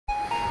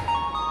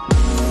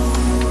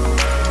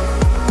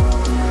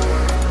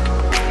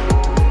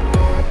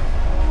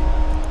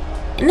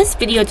In this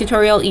video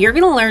tutorial, you're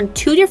going to learn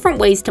 2 different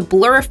ways to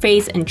blur a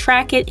face and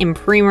track it in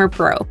Premiere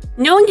Pro.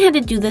 Knowing how to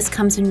do this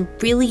comes in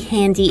really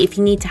handy if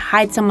you need to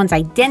hide someone's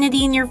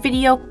identity in your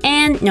video,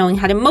 and knowing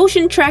how to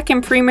motion track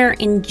in Premiere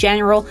in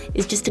general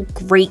is just a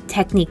great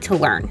technique to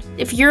learn.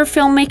 If you're a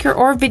filmmaker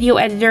or video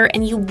editor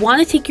and you want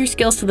to take your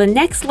skills to the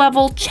next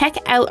level, check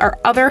out our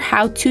other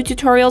how-to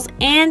tutorials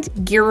and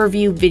gear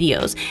review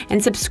videos,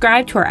 and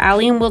subscribe to our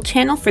Alli and Will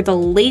channel for the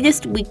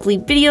latest weekly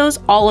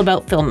videos all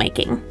about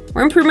filmmaking.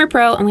 We're in Premiere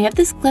Pro and we have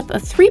this clip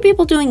of 3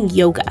 people doing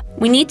yoga.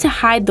 We need to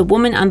hide the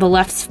woman on the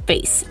left's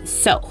face.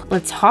 So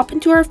let's hop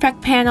into our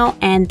effect panel,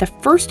 and the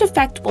first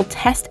effect we'll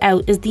test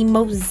out is the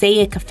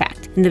Mosaic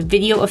Effect in the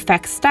Video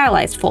Effects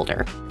Stylized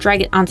folder.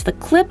 Drag it onto the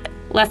clip.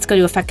 Let's go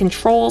to Effect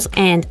Controls,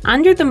 and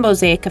under the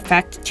Mosaic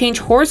Effect, change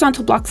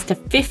horizontal blocks to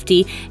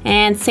 50,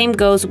 and same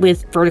goes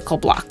with vertical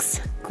blocks.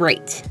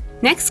 Great.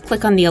 Next,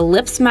 click on the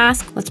ellipse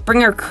mask. Let's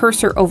bring our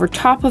cursor over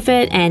top of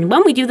it, and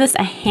when we do this,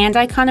 a hand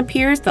icon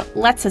appears that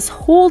lets us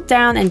hold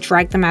down and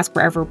drag the mask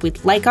wherever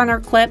we'd like on our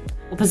clip.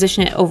 We'll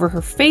position it over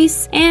her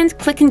face and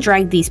click and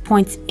drag these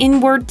points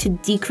inward to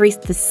decrease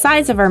the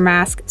size of our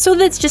mask so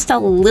that it's just a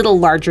little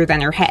larger than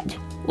her head.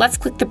 Let's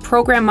click the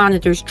Program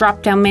Monitors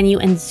drop-down menu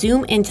and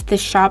zoom into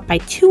this shot by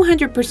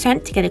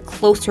 200% to get a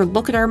closer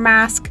look at our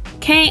mask.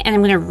 Okay, and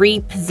I'm going to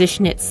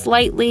reposition it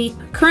slightly.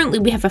 Currently,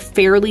 we have a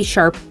fairly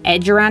sharp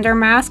edge around our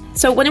mask,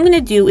 so what I'm going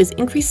to do is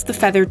increase the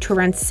feather to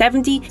around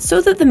 70 so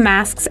that the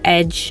mask's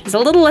edge is a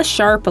little less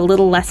sharp, a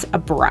little less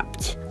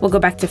abrupt. We'll go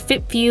back to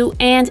Fit View,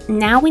 and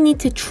now we need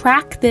to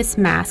track this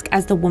mask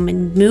as the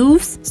woman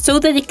moves so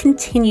that it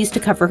continues to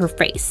cover her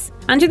face.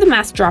 Under the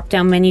mask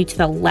drop-down menu to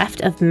the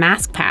left of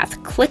Mask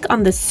Path, click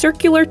on the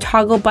circular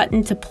toggle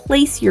button to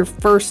place your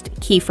first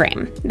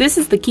keyframe. This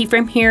is the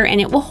keyframe here, and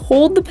it will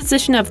hold the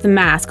position of the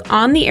mask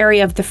on the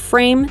area of the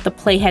frame the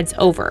playhead's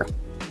over.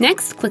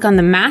 Next, click on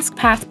the Mask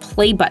Path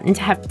play button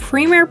to have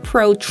Premiere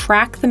Pro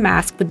track the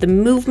mask with the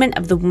movement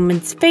of the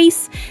woman's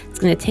face. It's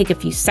going to take a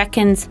few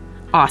seconds.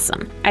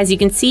 Awesome. As you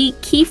can see,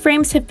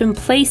 keyframes have been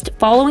placed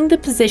following the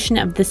position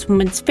of this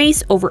woman's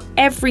face over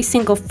every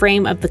single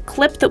frame of the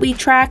clip that we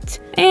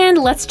tracked. And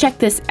let's check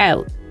this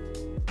out.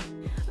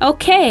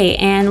 Okay,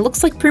 and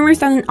looks like Premiere's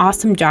done an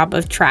awesome job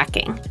of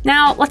tracking.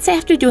 Now, let's say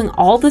after doing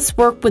all this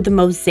work with the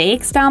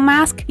mosaic style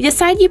mask, you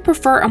decide you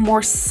prefer a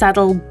more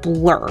subtle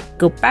blur.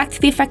 Go back to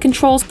the Effect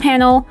Controls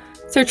panel,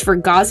 search for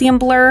Gaussian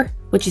Blur,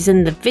 which is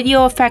in the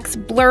Video Effects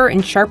Blur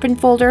and Sharpen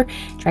folder,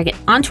 drag it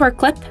onto our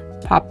clip,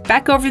 pop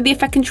back over to the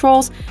Effect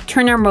Controls,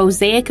 turn our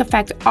Mosaic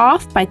Effect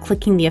off by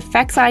clicking the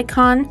Effects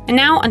icon, and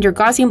now under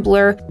Gaussian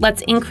Blur,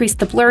 let's increase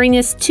the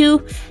blurriness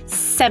to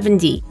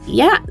 70.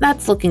 Yeah,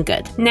 that's looking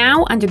good.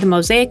 Now, under the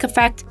Mosaic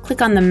Effect,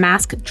 click on the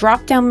Mask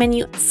drop-down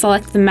menu,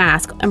 select the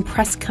mask, and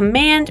press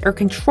Command or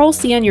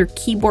Control-C on your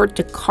keyboard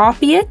to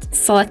copy it.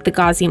 Select the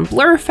Gaussian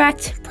Blur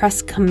effect,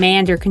 press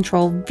Command or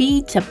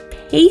Control-V to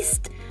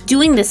paste.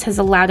 Doing this has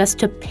allowed us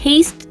to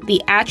paste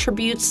the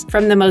attributes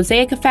from the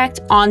Mosaic Effect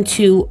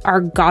onto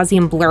our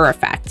Gaussian Blur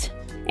effect.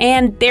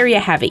 And there you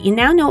have it. You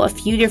now know a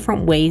few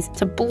different ways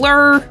to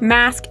blur,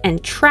 mask,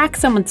 and track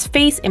someone's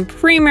face in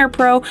Premiere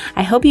Pro.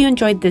 I hope you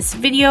enjoyed this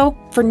video.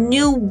 For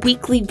new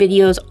weekly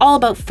videos all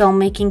about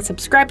filmmaking,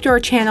 subscribe to our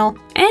channel,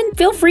 and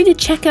feel free to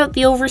check out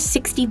the over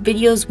 60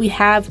 videos we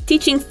have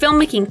teaching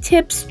filmmaking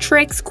tips,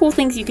 tricks, cool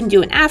things you can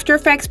do in After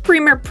Effects,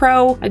 Premiere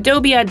Pro,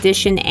 Adobe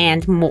Audition,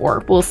 and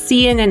more. We'll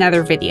see you in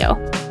another video.